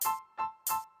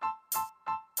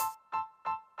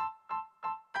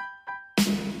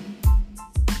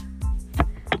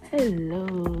Hello,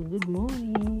 good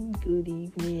morning, good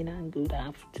evening, and good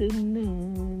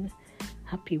afternoon.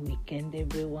 Happy weekend,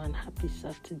 everyone. Happy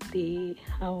Saturday.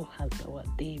 How has our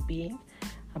day been?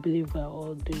 I believe we're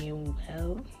all doing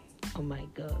well. Oh my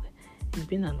God, it's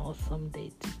been an awesome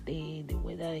day today. The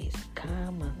weather is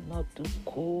calm and not too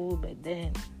cold, but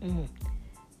then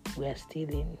we're still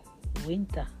in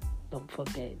winter. Don't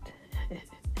forget.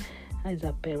 How's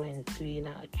our parents doing?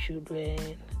 Our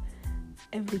children?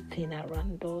 Everything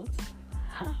around us.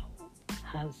 How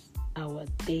has our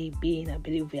day been? I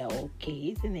believe we are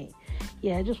okay, isn't it?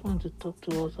 Yeah, I just want to talk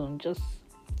to us on just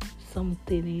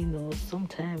something,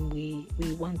 sometimes we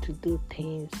want to do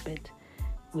things, but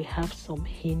we have some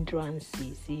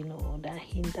hindrances, that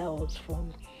hinder us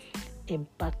from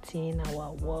impacting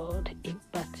our world,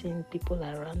 impacting people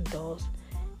around us.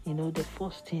 The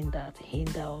first thing that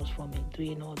hinders us from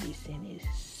doing all these things is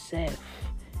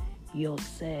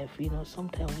yourself.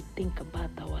 Sometimes we think about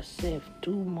ourselves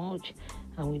too much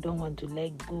and we don't want to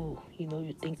let go.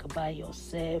 You think about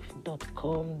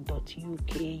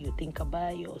yourself.com.uk, you think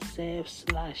about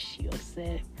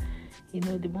yourself/yourself.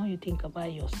 The more you think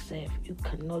about yourself, you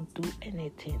cannot do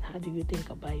anything. How do you think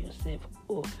about yourself?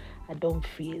 Oh, I don't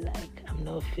feel like, I'm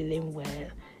not feeling well.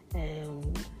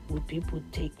 Will people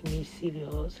take me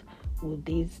serious? Will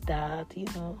this, that,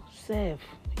 self.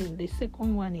 The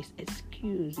second one is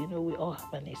excuse. We all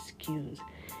have an excuse.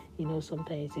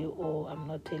 Sometimes you say, oh, I'm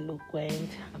not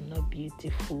eloquent, I'm not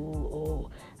beautiful, oh,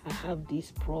 I have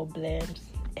these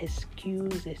problems.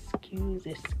 Excuse.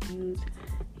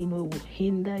 Will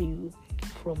hinder you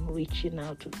from reaching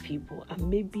out to people. And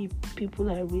maybe people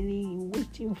are really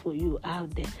waiting for you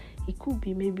out there. It could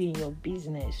be maybe in your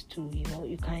business too.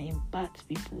 You can impact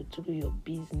people through your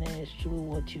business, through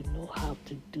what you know how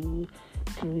to do,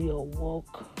 through your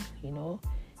work,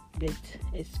 but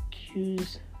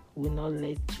excuse will not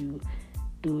let you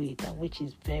do it, and which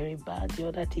is very bad. The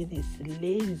other thing is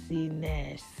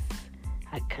laziness.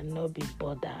 I cannot be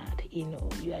bothered. You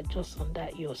are just under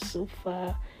your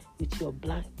sofa with your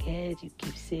blanket. You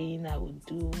keep saying I will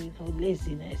do.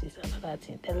 Laziness is another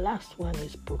thing. The last one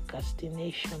is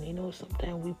procrastination.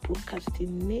 Sometimes we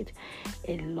procrastinate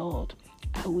a lot.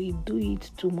 I will do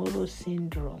it tomorrow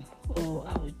syndrome. Oh,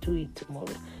 I will do it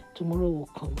tomorrow. Tomorrow will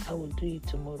come. I will do it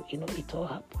tomorrow. It all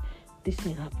happens. This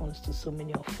thing happens to so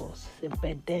many of us.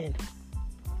 But then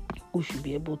we should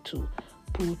be able to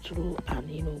pull through and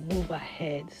move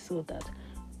ahead so that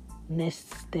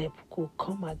next step could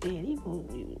come again.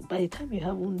 By the time you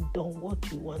haven't done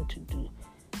what you want to do,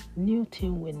 new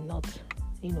thing will not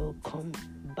come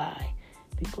by,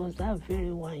 because that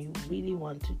very one you really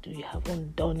want to do, you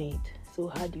haven't done it. So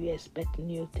how do you expect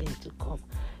new things to come?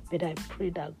 But I pray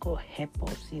that God help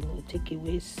us, take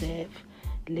away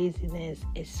laziness,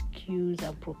 excuse,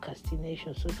 and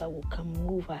procrastination, so that we can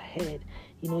move ahead.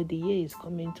 The year is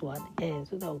coming to an end,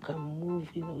 so that we can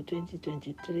move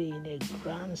 2023 in a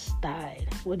grand style.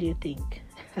 What do you think?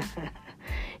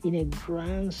 In a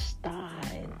grand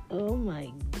style. Oh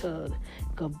my God.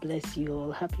 God bless you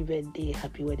all. Happy birthday,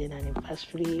 happy wedding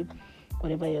anniversary.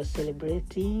 Whatever you're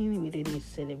celebrating, we really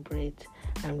celebrate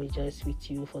and rejoice with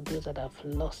you. For those that have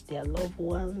lost their loved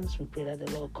ones, we pray that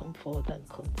the Lord comfort and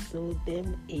console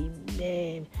them.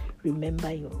 Amen.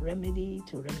 Remember your remedy.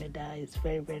 To remedy is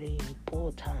very, very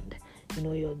important.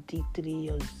 Your D3,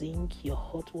 your zinc, your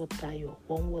hot water, your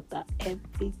warm water,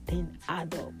 everything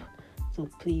add up. So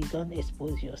please don't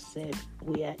expose yourself.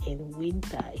 We are in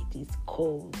winter. It is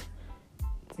cold.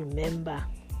 Remember,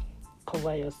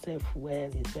 cover yourself well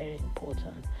is very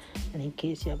important. And in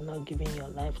case you have not given your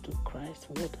life to Christ,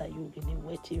 what are you really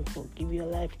waiting for? Give your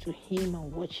life to Him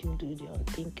and watch Him do the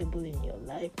unthinkable in your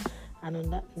life. And on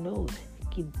that note,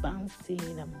 keep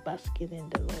bouncing and basking in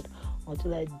the Lord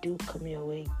until I do come your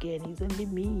way again. It's only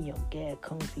me, your girl,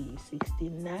 Comfy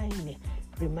 69,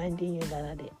 reminding you that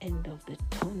at the end of the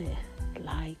tunnel,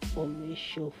 light always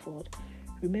show forth.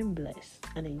 Remain blessed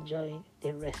and enjoy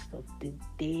the rest of the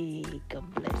day.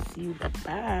 God bless you.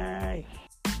 Bye-bye.